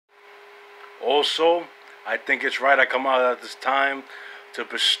Also, I think it's right I come out at this time to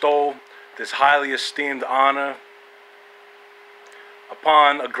bestow this highly esteemed honor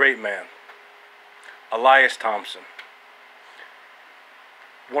upon a great man, Elias Thompson.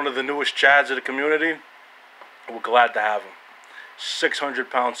 One of the newest Chads of the community. We're glad to have him.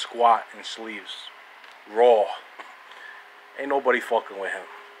 600-pound squat in sleeves. Raw. Ain't nobody fucking with him.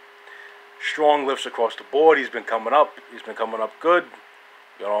 Strong lifts across the board. He's been coming up. He's been coming up good.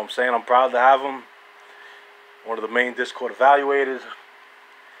 You know what I'm saying? I'm proud to have him. One of the main Discord evaluators.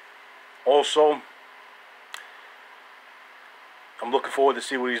 Also, I'm looking forward to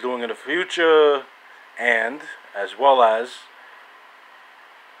see what he's doing in the future. And, as well as,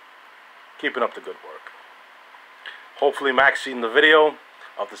 keeping up the good work. Hopefully Mac's seen the video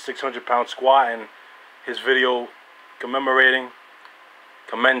of the 600-pound squat and his video commemorating,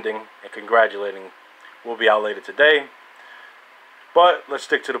 commending, and congratulating will be out later today. But let's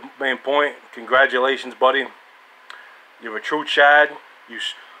stick to the main point. Congratulations, buddy. You're a true Chad. You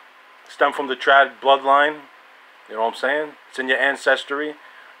stem from the Chad bloodline. You know what I'm saying? It's in your ancestry.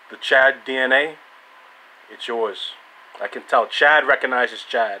 The Chad DNA. It's yours. I can tell. Chad recognizes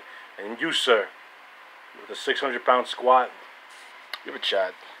Chad. And you, sir, with a 600-pound squat, you're a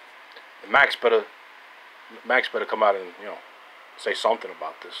Chad. And Max better come out and, say something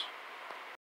about this.